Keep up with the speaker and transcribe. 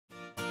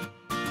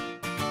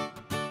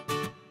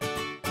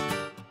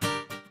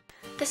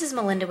This is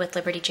Melinda with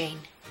Liberty Jane.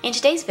 In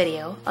today's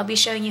video, I'll be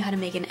showing you how to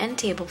make an end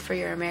table for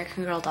your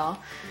American Girl doll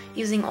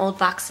using old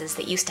boxes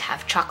that used to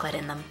have chocolate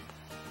in them.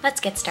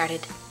 Let's get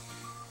started.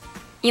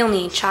 You'll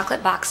need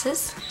chocolate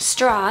boxes,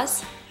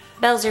 straws,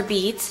 bells or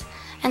beads,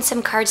 and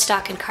some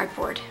cardstock and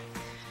cardboard.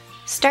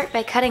 Start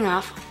by cutting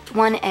off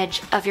one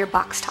edge of your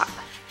box top.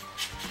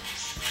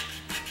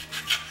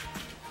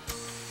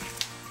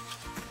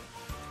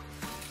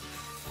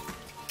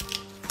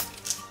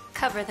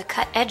 Cover the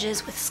cut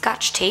edges with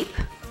Scotch tape.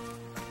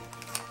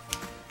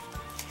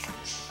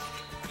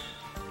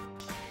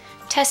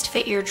 Test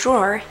fit your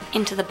drawer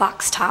into the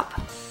box top.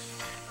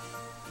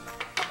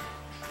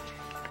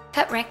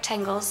 Cut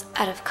rectangles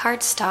out of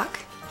cardstock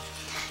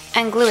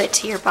and glue it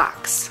to your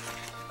box.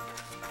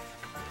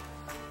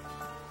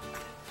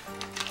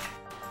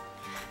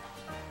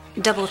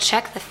 Double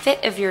check the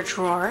fit of your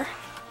drawer.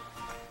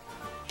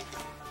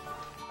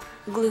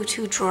 Glue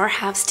two drawer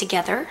halves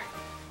together.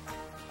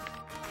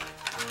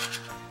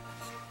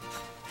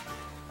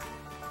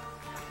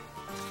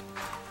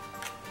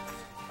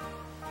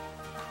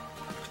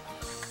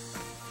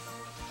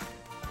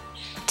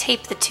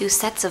 Tape the two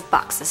sets of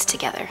boxes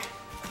together.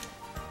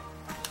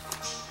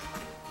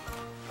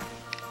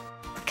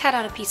 Cut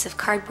out a piece of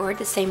cardboard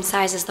the same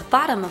size as the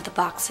bottom of the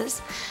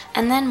boxes,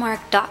 and then mark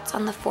dots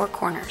on the four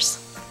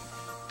corners.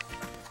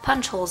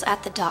 Punch holes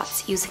at the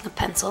dots using a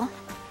pencil.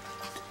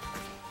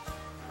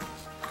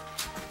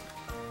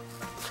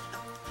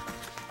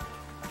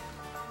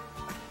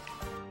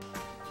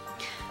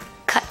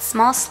 Cut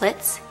small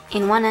slits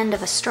in one end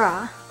of a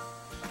straw.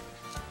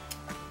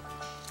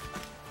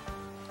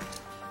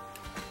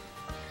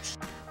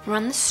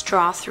 Run the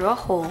straw through a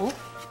hole,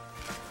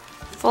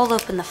 fold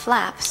open the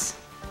flaps,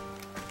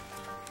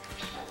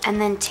 and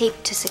then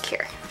tape to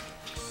secure.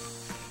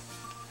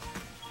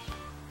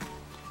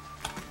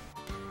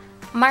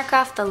 Mark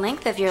off the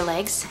length of your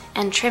legs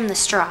and trim the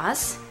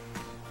straws.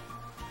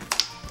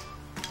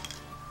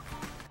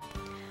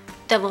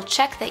 Double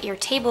check that your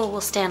table will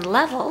stand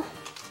level.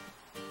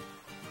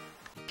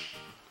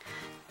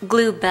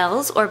 Glue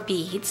bells or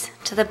beads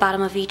to the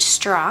bottom of each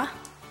straw.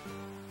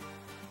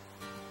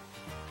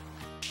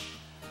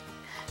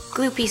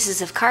 Glue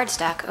pieces of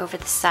cardstock over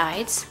the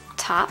sides,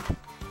 top,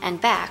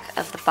 and back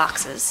of the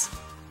boxes.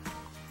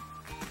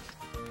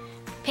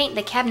 Paint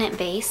the cabinet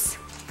base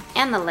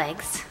and the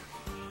legs.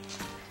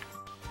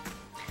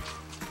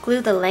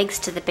 Glue the legs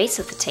to the base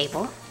of the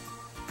table.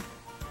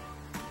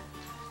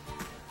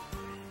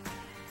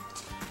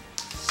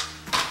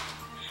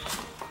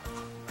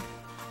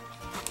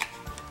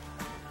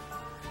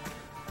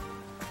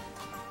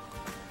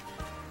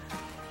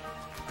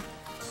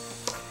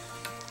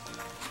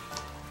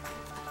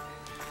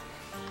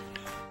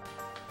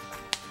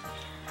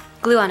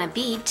 Glue on a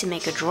bead to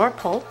make a drawer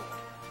pull.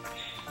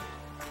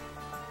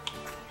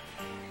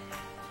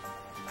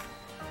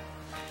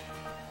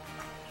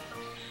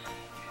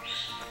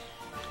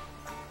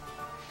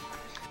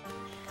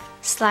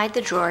 Slide the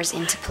drawers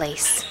into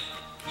place.